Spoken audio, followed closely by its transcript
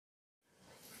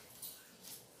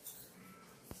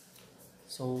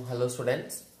So hello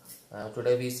students,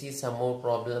 today we see some more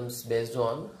problems based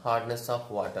on hardness of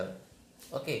water.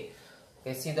 Okay,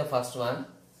 see the first one.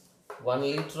 1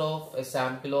 liter of a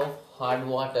sample of hard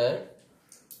water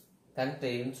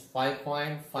contains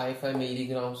 5.55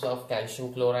 milligrams of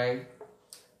calcium chloride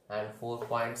and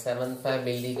 4.75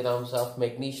 milligrams of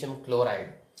magnesium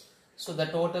chloride. So the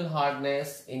total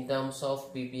hardness in terms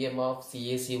of ppm of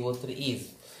CaCO3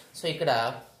 is.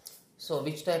 So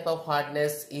which type of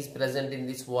hardness is present in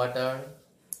this water?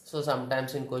 So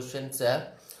sometimes in questions,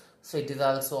 so it is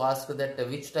also asked that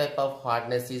which type of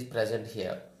hardness is present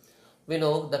here. We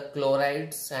know the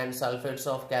chlorides and sulfates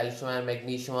of calcium and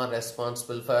magnesium are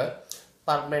responsible for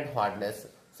permanent hardness.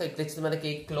 So it is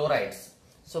manaki chlorides.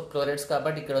 So chlorides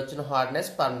kabatti ikkada vachina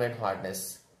hardness permanent hardness.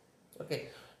 Okay.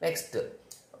 Next,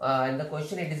 in the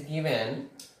question it is given.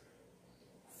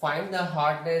 Find the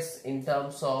hardness in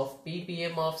terms of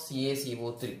ppm of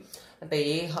CaCO3. అంటే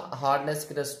ఏ hardness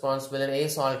కి responsible అని ఏ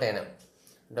salt అయినా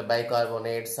అంటే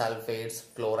bicarbonates, sulphates,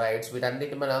 chlorides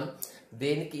వీటన్నిటి మనం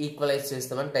దేనికి equalise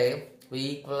చేస్తామంటే we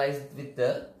equalize with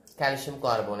the calcium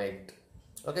carbonate.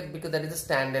 Okay, because that is the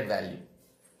standard value.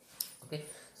 Okay,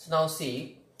 so now see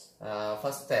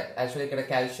first step. Actually ikkada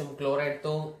calcium chloride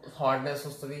to hardness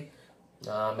వస్తుంది,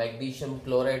 magnesium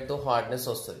chloride to hardness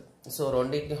వస్తుంది. So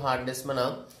రెండింటిని hardness మనం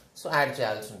so add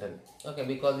చేయాల్సి ఉంటుంది. Okay,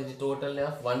 because ఇది total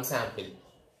of one sample.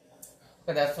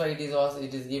 Okay, that's why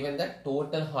it is given the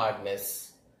total hardness.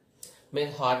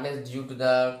 Means hardness due to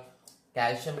the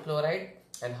calcium chloride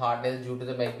and hardness due to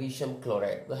the magnesium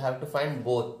chloride. We have to find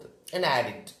both and add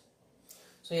it.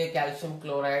 So here calcium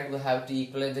chloride, we have to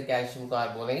equalize the calcium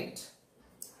carbonate.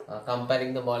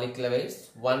 Comparing the molecular weights,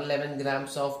 111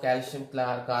 grams of calcium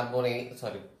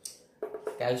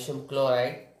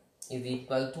chloride is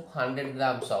equal to 100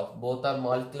 grams of both are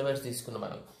molecular weights తీసుకున్నాం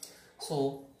మనం. So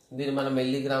దీన్ని మనం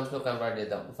milligrams లో convert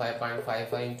చేద్దాం.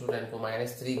 5.55 into 10 to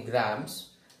minus 3 grams.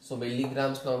 So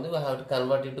milligrams లో ఉంది, we have to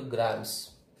convert it to grams.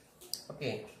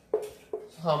 Okay,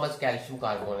 so how much calcium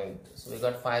carbonate? So we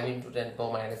got 5 into 10 to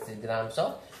minus 3 grams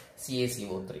of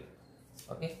CaCO3.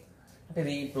 Okay, అంటే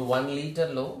ఇది ఇప్పుడు 1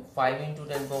 litre లో 5 into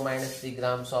 10 to minus 3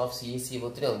 grams of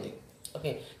CaCO3 ఉంది.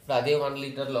 Okay, ఇప్పుడు అదే 1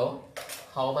 litre లో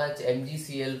how much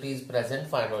mgCl2 is present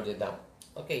find out చేద్దాం.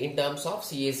 Okay, in terms of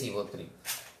CaCO3.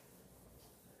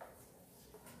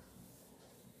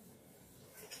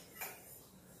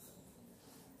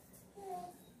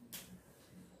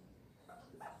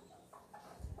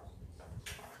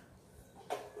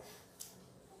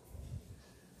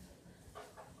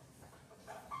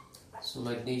 So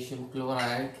magnesium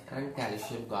chloride and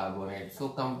calcium carbonate. So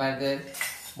compare their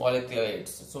molecular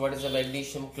weights. So what is the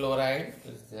magnesium chloride?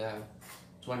 It's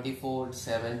 24,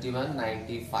 71,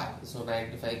 95. So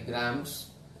 95 grams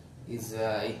is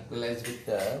equalized with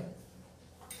the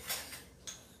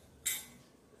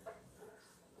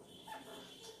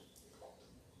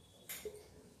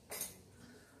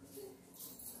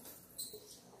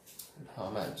how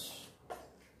much?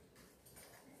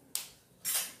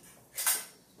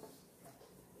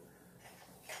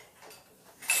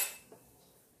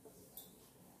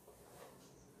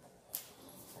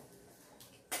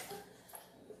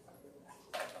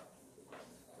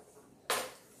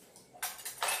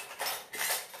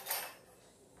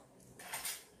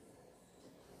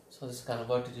 So this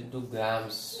converted into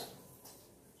grams.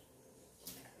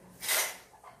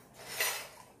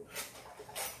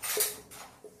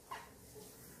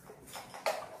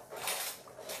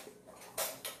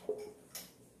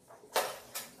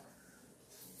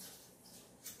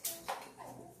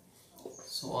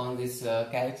 So on this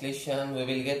calculation we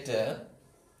will get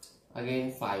again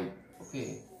 5. Okay,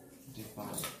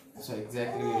 5. So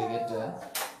exactly we will get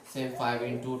same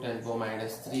 5 into 10 to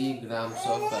minus 3 grams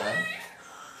of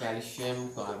calcium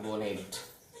carbonate.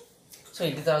 So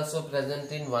it is also present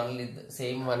in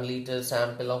same 1 liter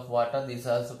sample of water. This is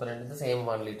also present in the same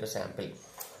 1 liter sample.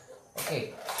 Okay,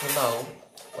 so now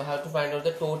we have to find out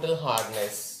the total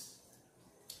hardness.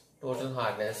 So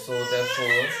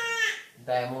therefore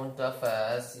the amount of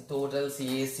total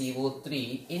CaCO3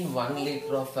 in 1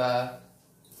 liter of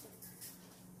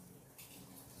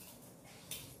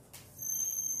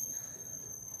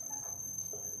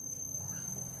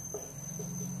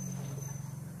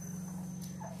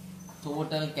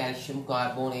total calcium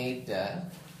carbonate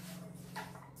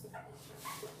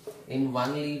in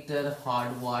 1 liter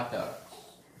hard water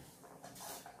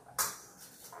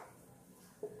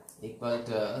equal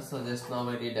to, so just now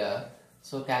we did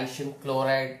so calcium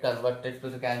chloride converted to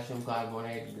the calcium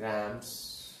carbonate grams,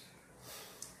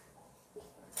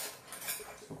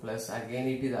 so plus again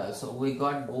it is also we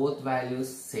got both values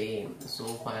same, so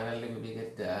finally we will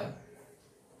get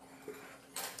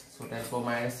so So 10 power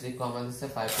minus 3 common is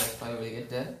 5 plus 5 will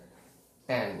get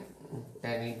 10.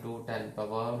 10 into 10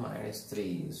 power minus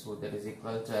 3. So that is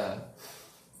equal to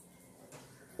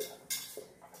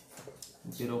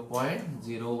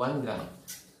 0.01 gram.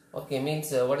 Okay,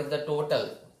 means what is the total?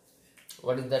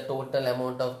 What is the total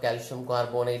amount of calcium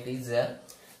carbonate is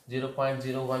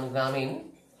 0.01 gram in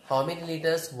how many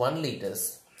liters? 1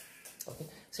 liters. Okay.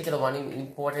 So here one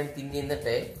important thing in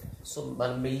the so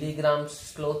 1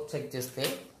 milligrams cloth check cheste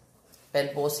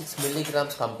 10.6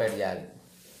 milligrams compared cheyali.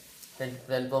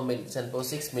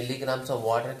 10.6 milligrams of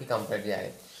water ki compared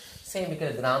cheyali. Same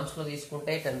ikkada grams lo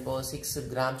తీసుకుంటే 10.6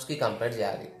 grams ki compared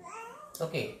cheyali.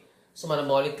 Okay. So మన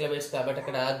molecular weights కాబట్టి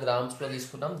అక్కడ grams లో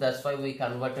తీసుకున్నాం. That's why we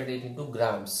converted it into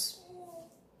grams.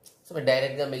 So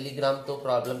direct గా milligram తో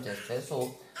problem చేస్తే so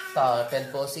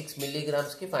 10.6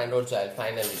 milligrams కి ఫైండ్ అవుట్ చేయాలి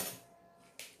finally.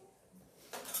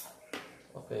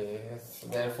 Okay,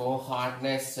 therefore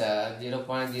hardness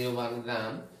 0.01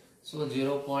 gram. So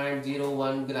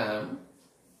 0.01 gram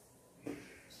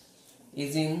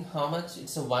is in how much?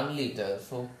 It's a 1 liter.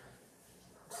 So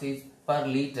see per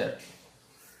liter.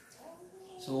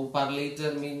 So per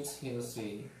liter means here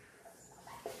see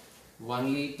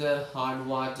 1 liter hard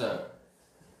water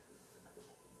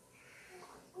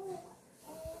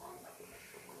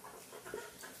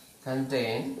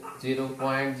contain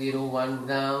 0.01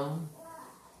 gram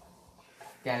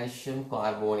calcium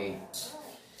carbonate.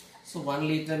 So 1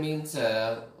 liter means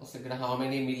how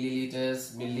many milliliters?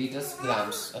 Milliliters,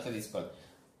 grams. Okay, this called.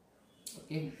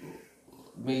 Okay,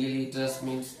 milliliters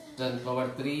means 10 power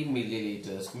 3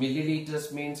 milliliters. Milliliters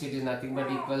means it is nothing but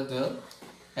equal to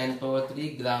 10 power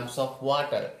 3 grams of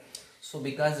water. So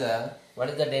because what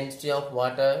is the density of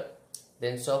water?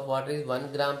 Density of water is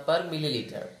 1 gram per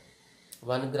milliliter.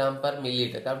 1 gram per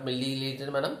milliliter. కాబట్టి milliliter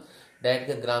మనం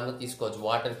direct గా gram లో తీసుకోవచ్చు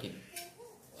water కి.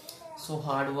 So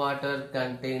hard water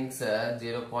contains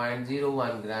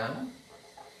 0.01 gram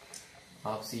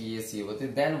of CaCO3.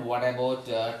 Then what about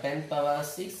 10 power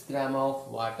 6 gram of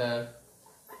water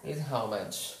is how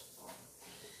much?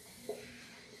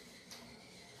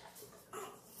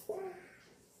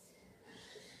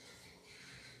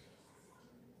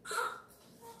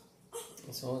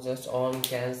 So just on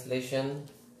cancellation,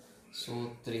 so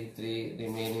 3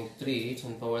 remaining 3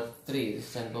 10 power 3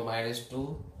 10 power minus 2.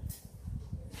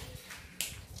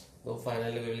 So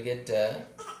finally we will get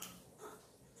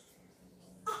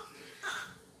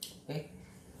okay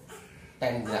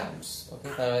 10 grams. Okay,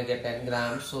 so I will get 10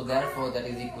 grams. So therefore that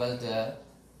is equal to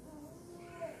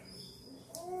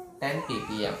 10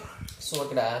 ppm. So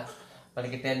ikkada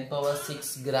manaki 10 power 6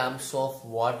 grams of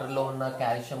water lo unna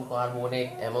calcium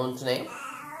carbonate amounts ne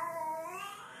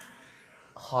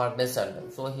hardness antam.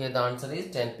 So here the answer is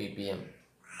 10 ppm.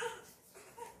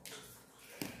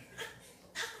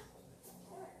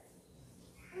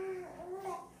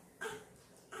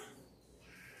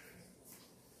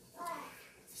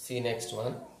 See next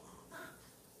one.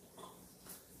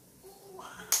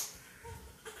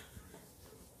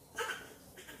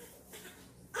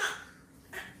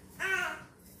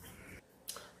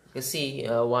 You see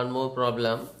one more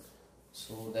problem.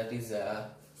 So that is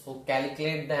so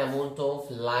calculate the amount of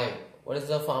lime. What is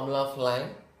the formula of lime?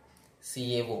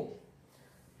 CaO.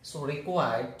 So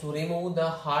required to remove the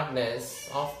hardness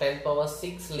of 10 power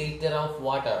 6 liter of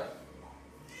water,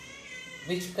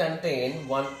 which contain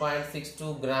 1.62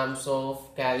 grams of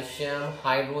calcium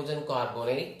hydrogen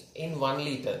carbonate in 1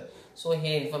 liter. So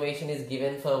here information is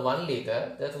given for 1 liter,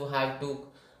 that we have to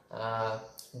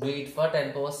do it for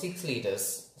 10 power 6 liters.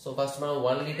 So first మనం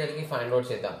 1 liter ki find out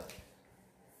చేద్దాం.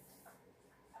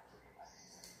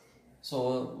 So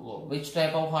which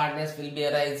type of hardness will be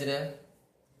arised?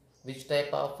 Which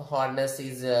type of hardness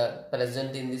is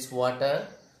present in this water?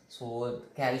 So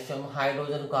calcium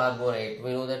hydrogen carbonate. We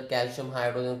know that calcium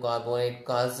hydrogen carbonate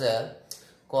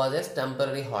causes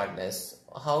temporary hardness.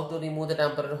 How to remove the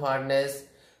temporary hardness?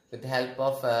 With the help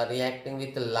of reacting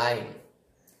with lime.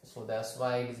 So that's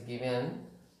why it is given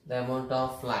the amount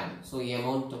of lime. So the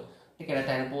amount ఇక్కడ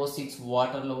 10.6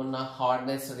 water లో ఉన్న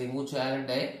hardness remove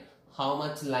చేయాలంటే how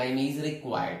much lime is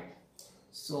required?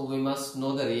 So we must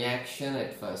know the reaction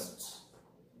at first.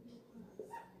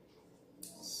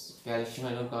 Calcium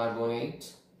hydrogen carbonate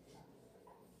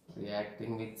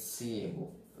reacting with CaO.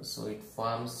 So it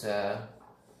forms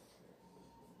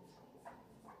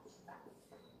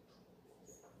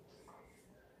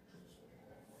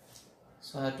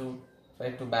so I have to try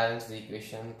to balance the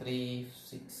equation. 3,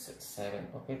 6, 7.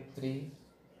 Okay, 3,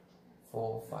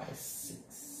 4, 5,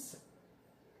 6.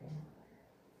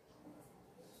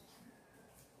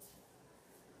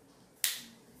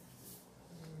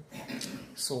 Okay.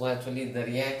 So actually the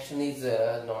reaction is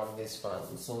not this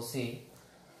one. So see,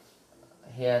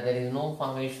 here there is no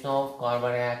formation of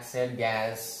carbon dioxide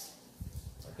gas.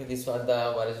 Okay, this was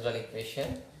the original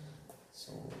equation.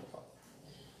 So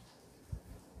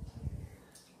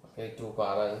okay, two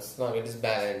carbons. Now it is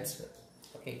balanced.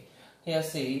 Okay, here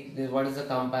see this, what is the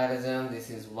comparison? This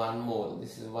is 1 mole.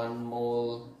 This is 1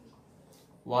 mole.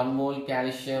 1 mole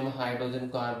calcium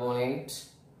hydrogen carbonate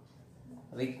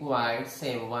required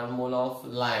same 1 mole of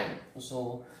lime.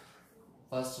 So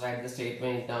first write the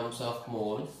statement in terms of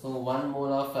mole. So 1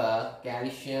 mole of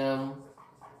calcium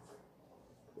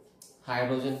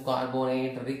hydrogen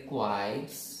carbonate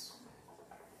requires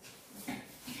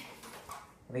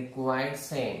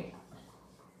same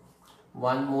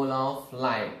 1 mole of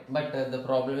lime, but the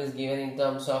problem is given in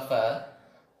terms of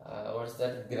what's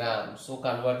that, gram. So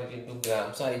convert it into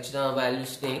grams. So ichna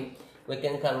values thing, we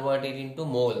can convert it into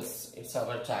moles. It's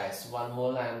our choice. 1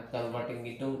 mole I am converting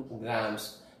it to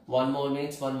grams. 1 mole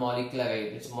means 1 molecular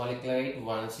weight. Its molecular weight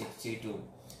 162.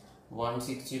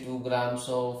 162 grams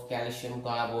of calcium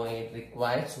carbonate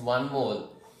requires 1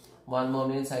 mole. 1 mole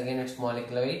means again its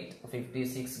molecular weight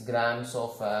 56 grams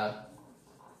of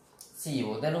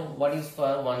CO. Then what is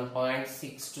for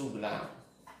 1.62 gram?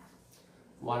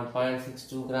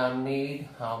 1.62 gram need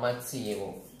how much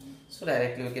CO? So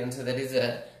directly we can say that is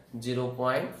a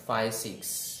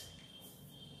 0.56.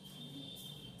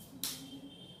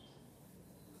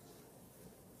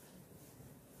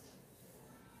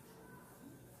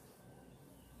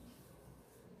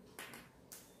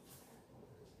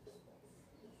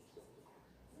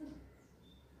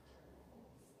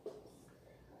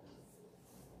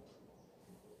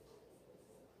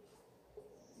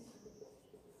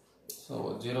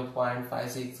 So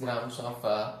 0.56 grams of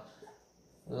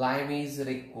lime is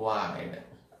required.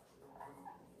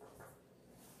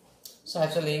 So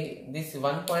actually this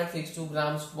 1.62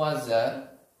 grams was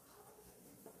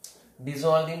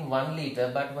dissolved in 1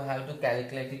 liter, but we have to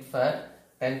calculate it for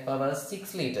 10 power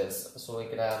 6 liters. So we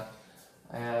could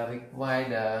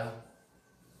required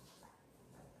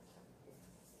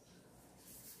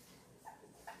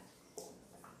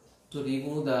to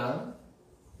remove the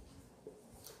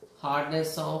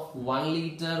hardness of 1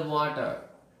 liter water.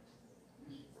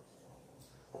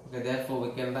 Okay, therefore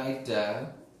we can write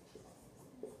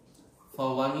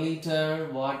for 1 liter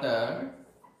water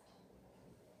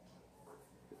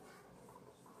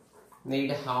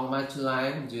need how much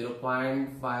lime?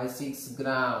 0.56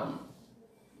 gram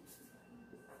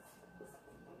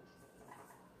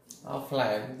of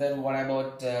lime. Then what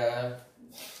about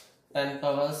 10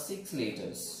 power 6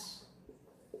 liters?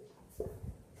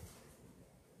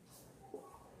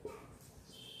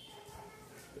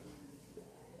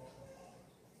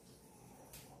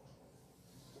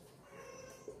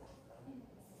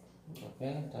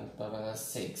 Okay, 10 power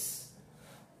 6.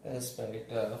 Let's make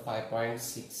it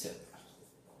 5.6.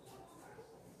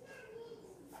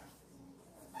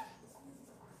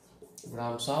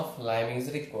 grams of lime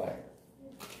is required.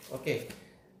 Okay,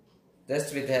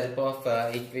 just with the help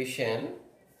of equation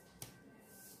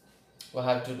we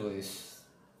have to do this.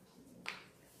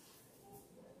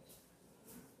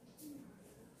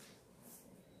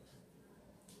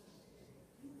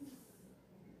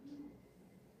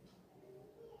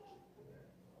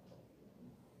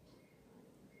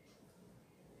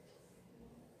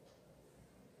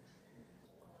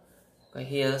 Okay,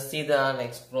 here see the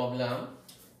next problem.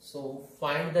 So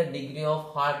find the degree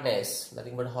of hardness,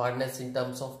 nothing but hardness in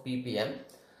terms of ppm,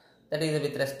 that is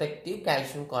with respect to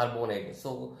calcium carbonate.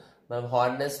 So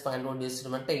hardness find out this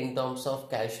in terms of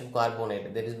calcium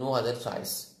carbonate, there is no other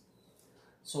choice.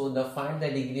 So the find the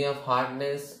degree of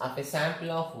hardness of a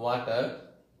sample of water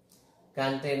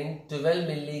containing 12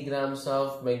 milligrams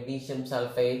of magnesium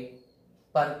sulfate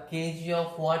per kg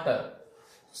of water.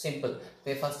 Simple.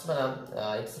 Okay, first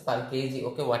it's per kg.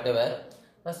 Okay, whatever.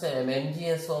 First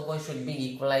MgSO should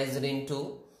be equalized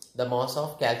into the mass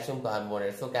of calcium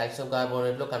carbonate. So calcium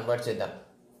carbonate lo convert chedam.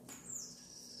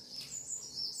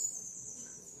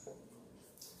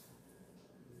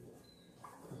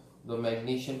 The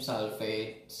magnesium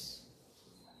sulfate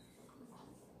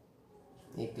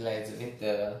equalized with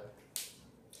the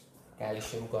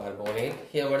calcium carbonate.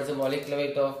 Here what is the molecular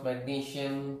weight of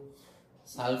magnesium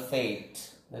sulfate?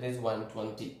 That is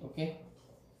 120. Okay,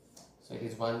 so it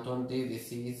is 120,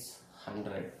 this is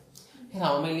 100. Here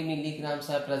how many milligrams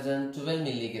are present? 12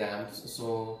 milligrams.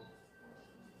 So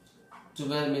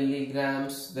 12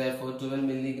 milligrams, therefore 12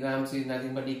 milligrams is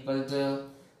nothing but equal to,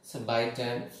 so by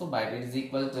 10, so by 10 is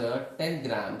equal to 10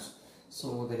 grams.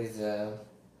 So there is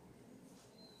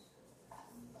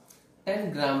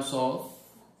 10 grams of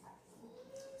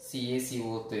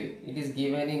CaCO3. It is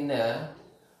given in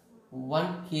 1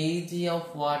 kg of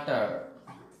water.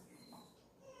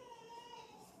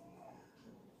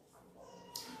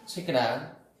 So ikkada,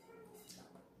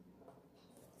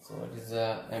 so it is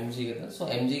mg kada. So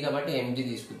mg kabatti mg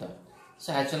తీసుకుంటాం. So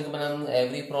actually మనం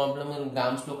every problem in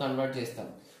grams లో convert చేస్తాం.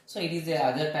 So it is a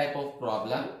other type of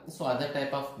problem. So other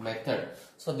type of method.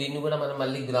 So దీన్ని కూడా మనం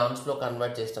మళ్ళీ grams లో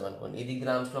convert చేస్తాం అనుకోండి. ఇది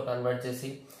గ్రామ్స్ లో కన్వర్ట్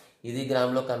చేసి ఇది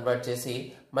గ్రామ్ లో కన్వర్ట్ చేసి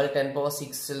మళ్ళీ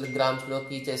 10⁶ గ్రామ్స్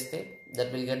లోకి చేస్తే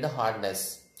that will get the hardness.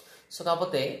 So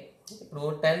కాకపోతే ఇప్పుడు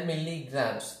 10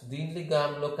 మిల్లీగ్రామ్స్ దీంట్లో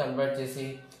గ్రామ్ లో కన్వర్ట్ చేసి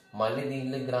మళ్ళీ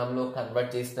దీంట్లో గ్రామ్ లో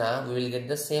కన్వర్ట్ చేసినా we will get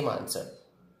the same answer.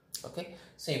 Okay,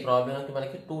 so ఈ ప్రాబ్లంకి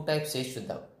మనకి 2 టైప్స్ చేసి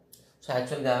చూద్దాం. సో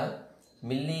యాక్చువల్గా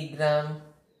milligram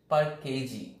per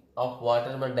KG of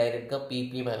water మనం డైరెక్ట్గా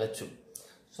పీపీఎం అనొచ్చు.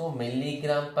 సో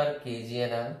మిల్లీగ్రామ్ పర్ కేజీ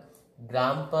అయినా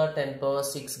గ్రామ్ పర్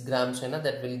 10⁶ గ్రామ్స్ అయినా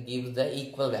that will give the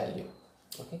equal value.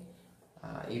 Okay,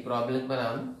 ఈ ప్రాబ్లంకి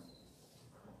మనం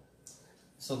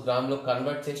సో గ్రామ్లో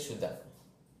కన్వర్ట్ చేసి చూద్దాం.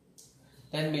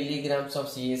 10 milligrams of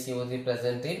CaCO3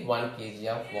 present in 1 kg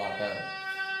of water.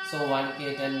 So 1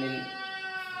 kg 10 mil.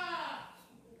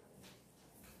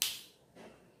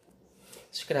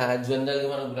 ఇక్కడ జనరల్గా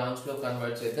మనం గ్రామ్స్లో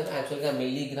కన్వర్ట్ చేద్దాం. యాక్చువల్గా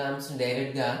మిల్లీగ్రామ్స్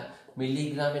డైరెక్ట్గా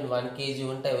మిల్లీగ్రామ్ ఇన్ 1 kg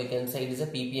ఉంటే we can say it is a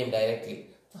ppm directly.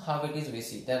 How it is we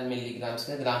see 10 milligrams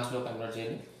గ్రామ్స్లో convert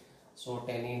చేయండి. So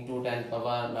 10 into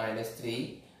 10⁻³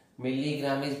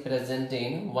 milligram is present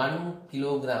in 1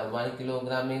 kilogram. 1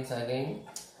 kilogram means again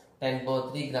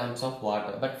 10⁻³ grams of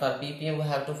water. But for ppm we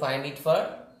have to find it for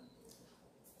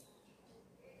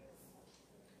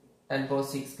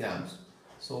 10⁻⁶ grams.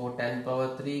 So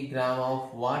 10⁻³ gram of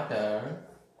water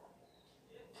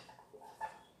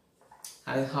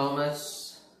has how much?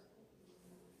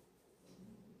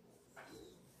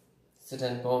 So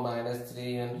 10⁻³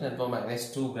 and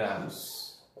 10⁻² grams.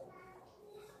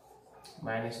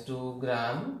 -2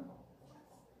 gram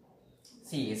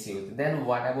CaCO3. Then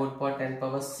what about for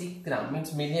 10⁻⁶ gram?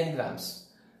 Means million grams.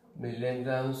 Million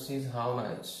grams is how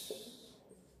much?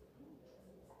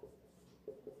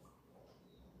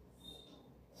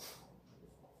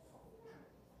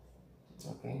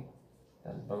 Okay,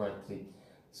 10⁻³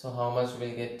 So how much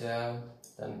will get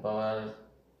 10 power?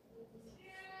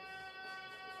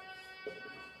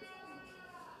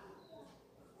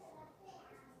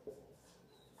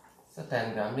 So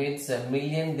 10 gram means a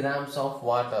million grams of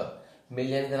water.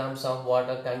 Million grams of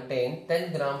water contain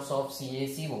 10 grams of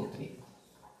CaCO3.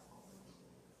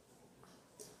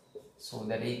 So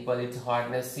that equal its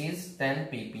hardness is 10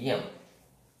 ppm.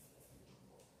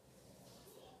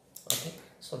 Okay,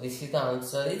 so this is the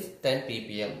answer is 10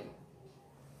 ppm.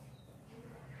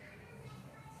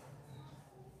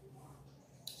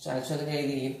 So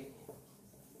actually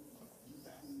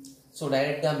so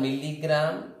direct గా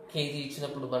milligram KG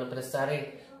ఇచ్చినప్పుడు మనం ప్రతిసారి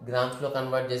గ్రామ్స్లో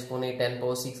convert చేసుకుని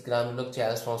 10⁻⁶ గ్రామ్లోకి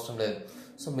చేయాల్సిన అవసరం లేదు.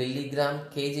 So milligram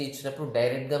KG ఇచ్చినప్పుడు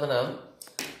డైరెక్ట్గా మనం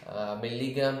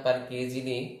milligram per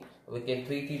కేజీని we can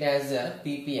treat it as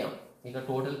ppm. ఇక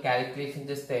టోటల్ క్యాలిక్యులేషన్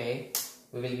చేస్తే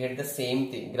we will get the same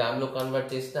thing. గ్రామ్లో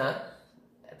convert చేసిన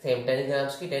సేమ్ 10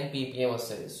 గ్రామ్స్కి 10 ppm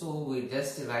వస్తుంది. So we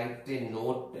just right a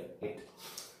note it.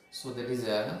 So that is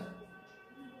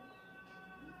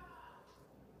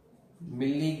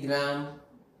milligram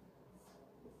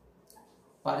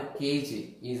per kg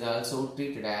is also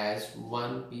treated as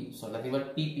 1 so nothing but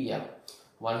ppm.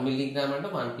 1 milligram and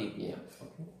 1 ppm.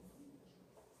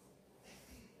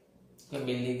 Okay,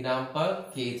 milligram per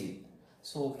kg.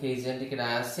 So kg and ikkada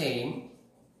same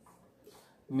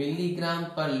milligram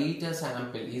per liter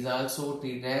sample is also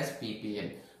treated as ppm.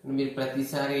 మీరు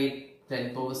ప్రతిసారి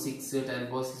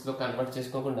 10⁻⁶ లో convert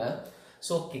చేసుకోకుండా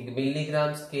so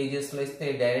milligrams కేజెస్లో ఇస్తే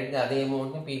డైరెక్ట్గా అదే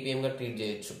అమౌంట్ని పీపీఎంగా treat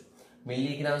చేయొచ్చు.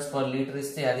 Milligrams per litre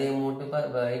ఇస్తే అదే amount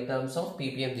in terms of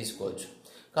ppm తీసుకోవచ్చు.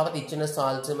 కాబట్టి ఇచ్చిన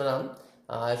సాల్ట్స్ మనం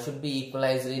should be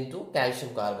equalised in to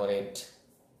calcium carbonate.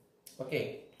 Okay,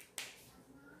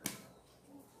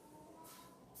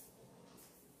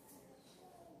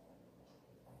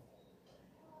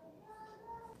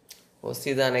 we'll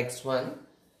see the next one.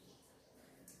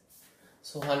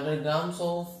 So 100 grams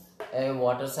of a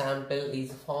water sample is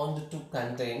found to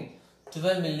contain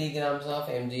 12 milligrams of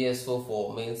MgSO4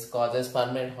 means causes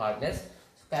permanent hardness.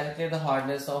 So calculate the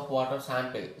hardness of water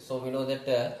sample. So we know that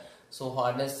so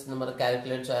hardness number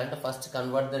calculates and first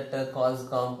convert that cause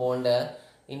compound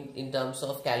in terms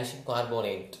of calcium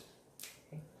carbonate.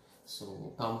 Okay. So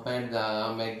compare the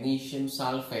magnesium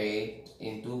sulfate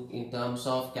in terms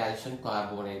of calcium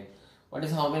carbonate. What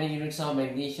is how many units of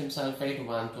magnesium sulfate?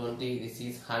 120. This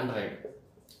is 100.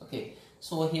 Okay,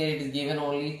 so here it is given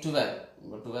only 12.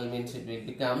 12 means it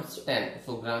becomes 10.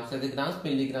 So grams are the grams,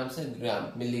 milligrams are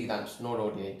milligrams, no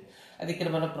doubt in it. I think it's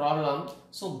a problem.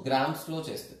 So grams flow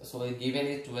chest. So given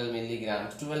is 12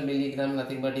 milligrams. 12 milligrams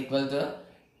nothing but equal to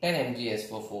 10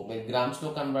 mgS44. Grams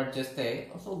flow convert cheste.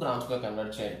 So grams flow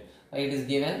convert chest. It is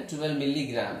given 12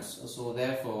 milligrams. So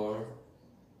therefore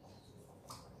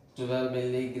 12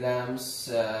 milligrams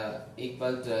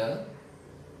equal to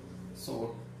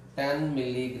so 10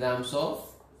 milligrams of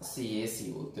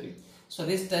CaCO3. So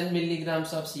this 10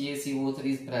 milligrams of CaCO3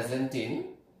 is present in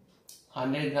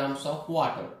 100 grams of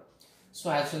water. So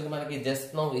actually manaki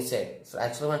just now we said, so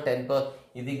actually man 10 per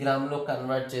idi gram lo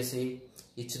convert chesi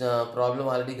ichina problem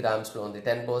already grams lo undi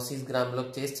 10 per 6 gram lo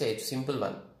chesi cheyochu simple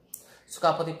one. So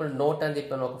kapothe ippudu note ani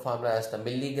cheppanu oka formula rastam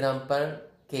milligram per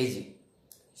kg.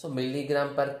 So milligram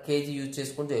per kg use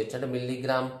cheskunte cheyochu ante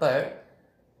milligram per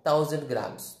 1000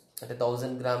 grams ante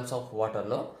 1000 grams of water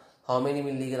lo how many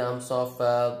milligrams of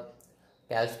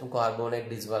calcium carbonate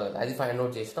dissolved అది find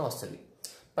out చేసినా వస్తుంది.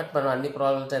 But మనం అన్ని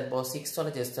problem 10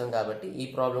 తోనే చేస్తాం కాబట్టి ఈ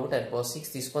problem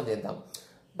 10 తీసుకొని చేద్దాం.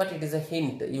 But it is a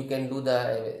hint, you can do the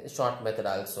short method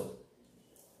also.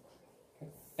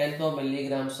 10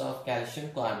 milligrams of calcium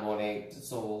carbonate.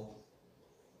 So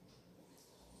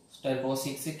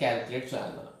 10 calculate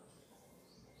చేయాలి.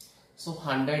 So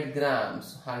 100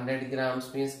 grams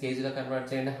means kg లో కన్వర్ట్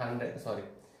చేయండి. 100 సారీ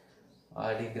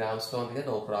already grams లో ఉంది కదా,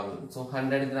 no problem. So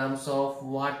 100 grams of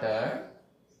water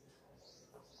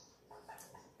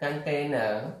contain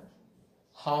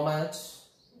how much?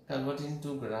 Convert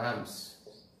into grams.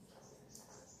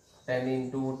 10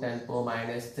 into 10 power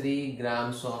minus 3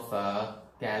 grams of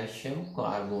calcium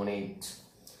carbonate.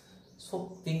 So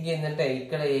think ఏంటంటే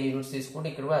ఇక్కడ ఏ units తీసుకోండి,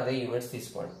 ఇక్కడ కూడా అదే యూనిట్స్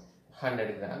తీసుకోండి. 100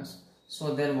 grams. So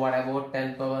then what about 10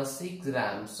 power 6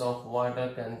 grams of water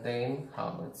contain how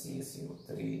much CaCO3?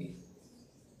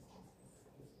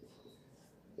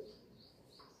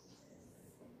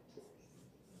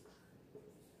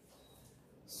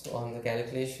 So on the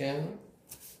calculation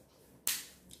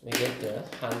we get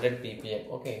 100 ppm.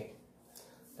 Okay,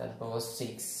 10 power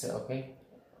 6. Okay,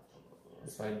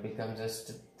 so it becomes just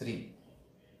 3.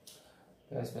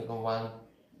 Let's become 1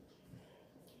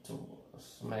 2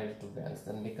 minus 2 grams,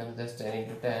 then becomes just 10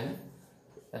 into 10,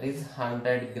 that is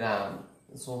 100 gram.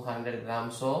 So 100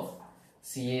 grams of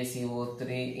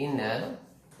CaCO3 in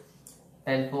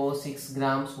 10 power 6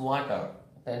 grams water.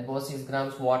 10 power 6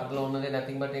 grams water lo unnadi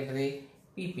nothing but into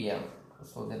ppm.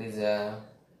 So that is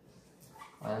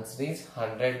answer is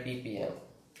 100 ppm.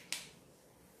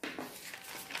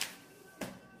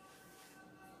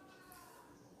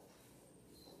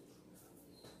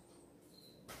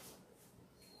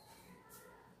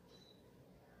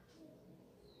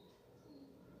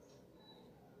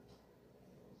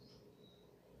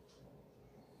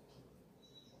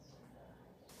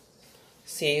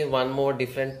 See one more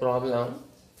different problem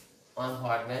on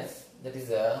hardness. That is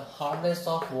hardness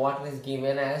of water is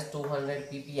given as 200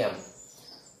 ppm.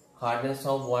 Hardness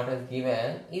of water is given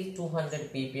is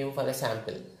 200 ppm for a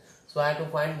sample. So I have to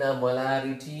find the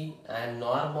molarity and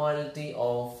normality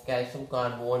of calcium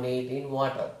carbonate in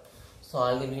water. So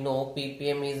already we know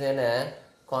ppm is an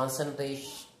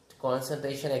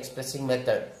concentration expressing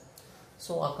method.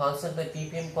 So a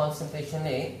ppm concentration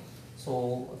so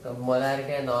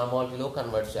molarity and normality lo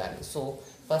convert cheyali. So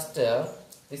first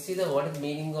this is what is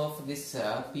meaning of this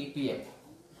ppm.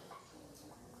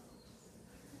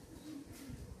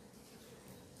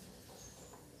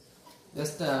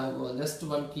 Just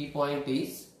one key point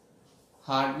is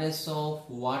hardness of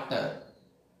water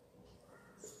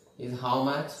is how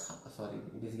much? Sorry,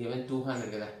 it is given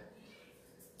 200.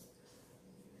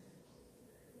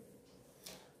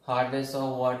 Hardness of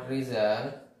water is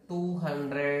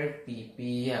 200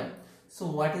 ppm. So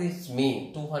what does it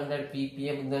mean? 200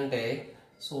 ppm ante,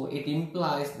 so it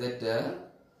implies that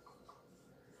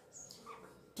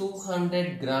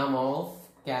 200 gram of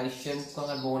calcium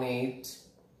carbonate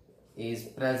is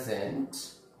present.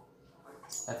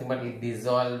 I think but it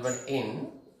dissolved in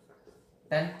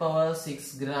 10 power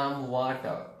 6 gram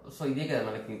water. So ఇది కదా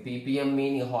మనకి ppm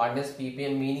meaning, hardness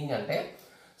ppm meaning అంటే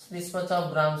this much of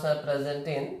grams are present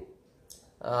in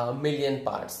million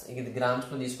parts. ఇది grams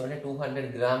లో తీసుకుంటే 200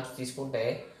 grams తీసుకుంటే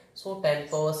so 10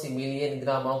 power million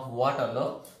gram of water లో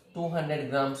 200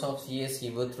 grams of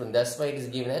CaCO3. That's why it is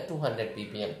given as 200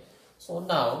 ppm. So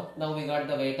now we got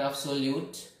the weight of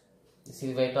solute. This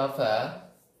is weight of a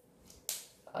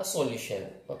solution.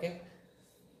 Okay,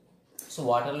 so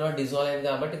water lo dissolved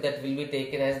kabatti that will be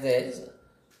taken as this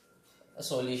a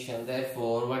solution.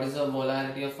 Therefore what is the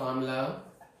molarity of formula?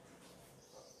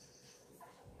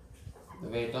 The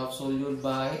weight of solute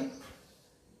by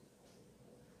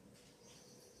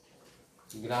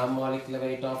gram molecular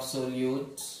weight of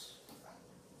solute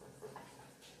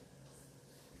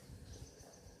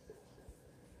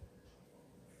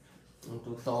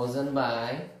into 1000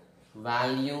 by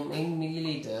volume in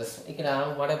milliliters.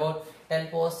 What about 10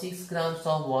 power 6 grams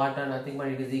of water? Nothing but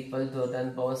it is equal to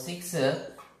 10 power 6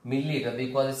 milliliter,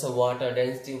 because it's a water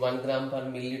density 1 gram per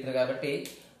milliliter. Kabatti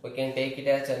we can take it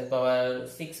as 10 power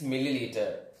 6 milliliter.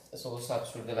 So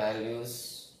substitute the values.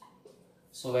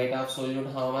 So weight of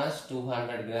solute how much?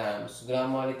 200 grams.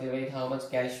 Gram molecular weight how much?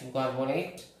 Calcium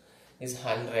carbonate is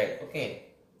 100. Okay.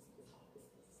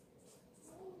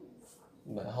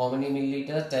 How many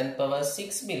milliliters? 10 power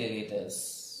 6 milliliters.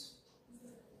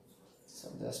 So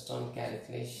just on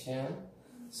calculation,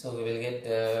 so we will get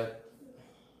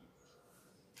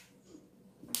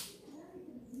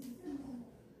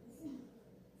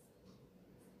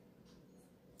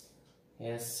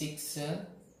here 6,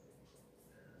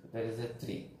 there is a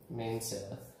 3, means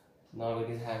now it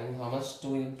is having how much?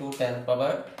 2 into 10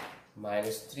 power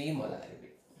minus 3 molarity.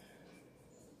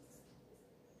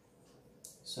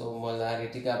 So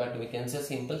molarity, but we can say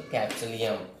simple capital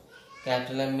M.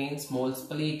 Capital M means moles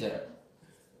per liter.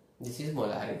 This is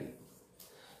molarity.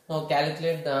 Now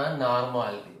calculate the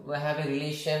normality. We have a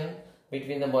relation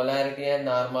between the molarity and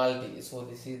normality. So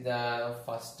this is the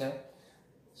first step.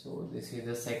 So this is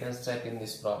the second step in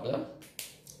this problem.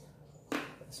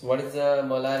 So what is the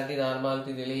molarity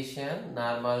normality relation?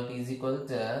 Normality is equal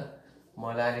to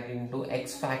molarity into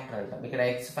X factor. Because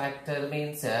X factor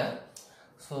means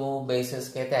so bases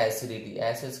कहते हैं acidity,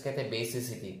 acids कहते हैं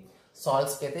basicity,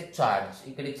 salts कहते हैं charge.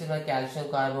 ఇక్కడ ఇచ్చిన calcium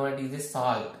carbonate is a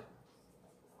salt.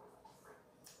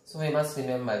 So we must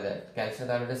remember that calcium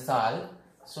carbonate is salt.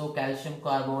 So calcium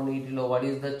carbonate lo what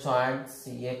is the charge?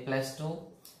 Ca plus 2,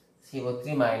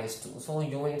 CO3 minus 2. So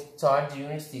units, charge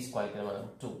units తీసుకోవాలి ఇక్కడ మనం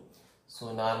 2. So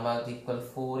normal equal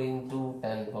 4 into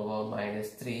 10 power minus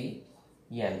 3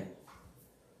 N.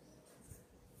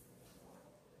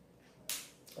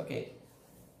 Okay.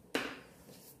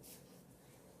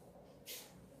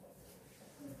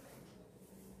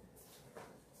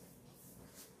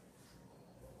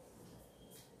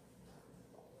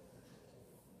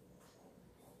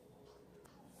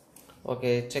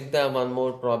 Okay, check the one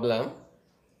more problem.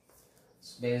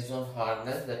 It's based on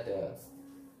hardness, that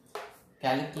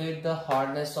calculate the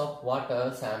hardness of water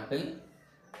sample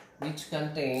which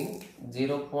contain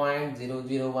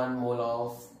 0.001 mole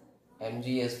of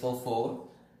MgSO4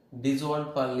 dissolved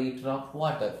per liter of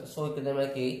water. So ikkada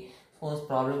manaki first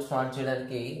problem start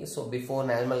cheyadaniki, so before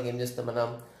normal game chestam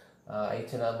manam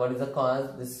what is the cause?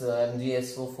 This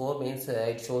MgSO4 means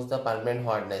it shows the permanent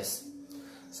hardness.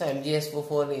 So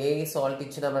MgSO4 a salt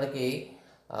ichina manaki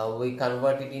we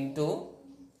convert it into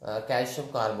calcium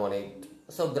carbonate.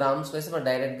 So grams place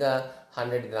direct ga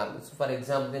 100 grams. So for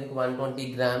example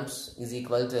 120 grams is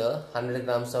equal to 100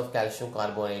 grams of calcium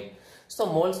carbonate. So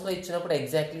moles lo ichinapudu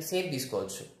exactly same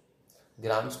తీసుకోవచ్చు.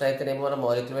 Grams లో అయితే మనం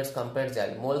molecular weights compare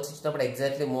చేయాలి. Moles ఇచ్చినప్పుడు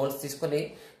exactly moles తీసుకొని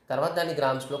తర్వాత దాన్ని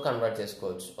grams లో కన్వర్ట్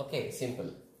చేసుకోవచ్చు. Okay, simple.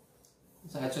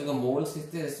 సో యాక్చువల్గా మోల్స్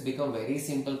ఇస్తే it's become very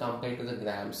simple compare to the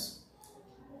grams.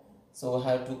 So we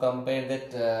have to compare that.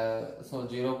 So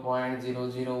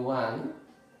 0.001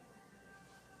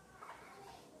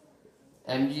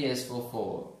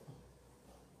 MgSO4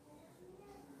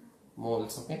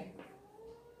 moles. Okay.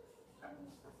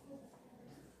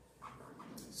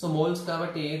 So moles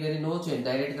kabatti there is no change.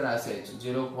 Direct ga raseychu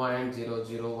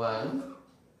 0.001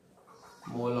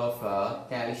 mole of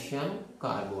calcium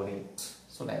carbonate.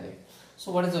 So direct. So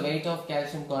what is the weight of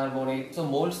calcium carbonate? So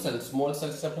mole cells.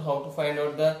 How to find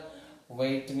out the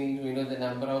weight? Means we know the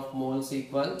number of moles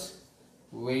equals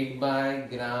weight by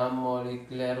gram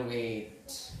molecular weight.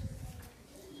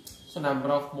 So number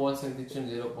of moles is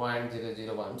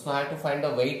 0.001. So I have to find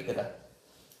the weight kada.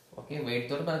 Okay, weight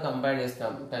to మనం compare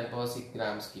చేస్తాం 10 power 6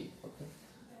 grams కి. Okay,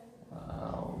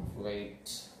 weight.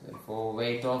 Therefore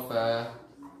weight of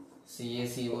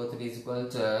CaCO3 is equal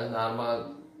to normal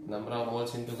number of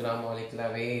moles into gram molecular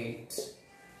weight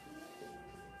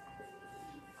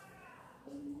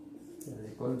is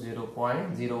equal to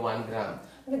 0.01 gram.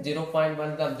 Okay,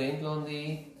 0.1 gram దేంట్లో ఉంది?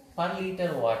 Per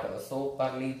liter water. So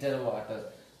per liter water.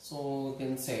 So you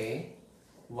can say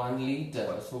 1 liter.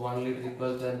 So 1 liter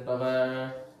equal to 10 power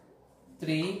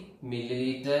 3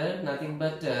 milliliter, nothing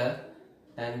but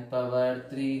 10 power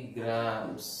 3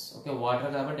 grams. Okay, water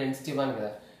కాబట్టి density 1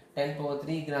 కదా, 10 power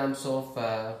 3 grams of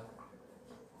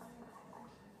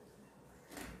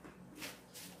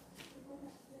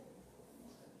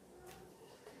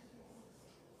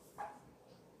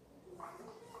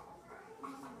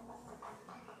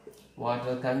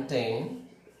water contain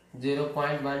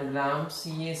 0.1 gram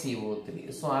CaCO3.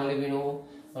 So already we know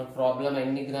On problem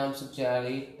any grams of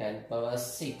carry 10 power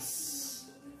 6.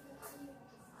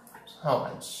 How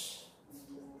much?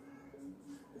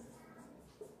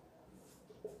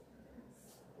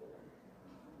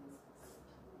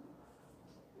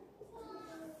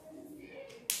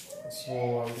 So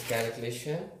on the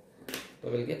calculation we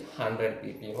will get 100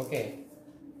 ppm. Okay.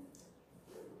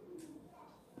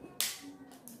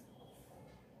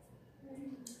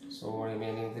 So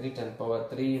remaining 3, 10 power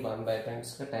 3, 1 by 10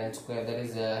 square, that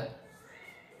is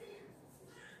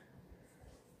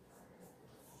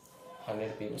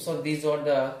 100 ppm. So these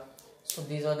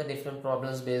are the different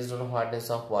problems based on hardness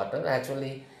of water.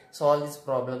 Actually, so all these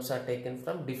problems are taken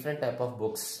from different type of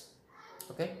books.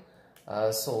 Okay.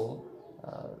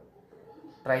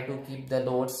 Try to keep the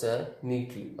notes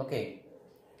neatly. Okay.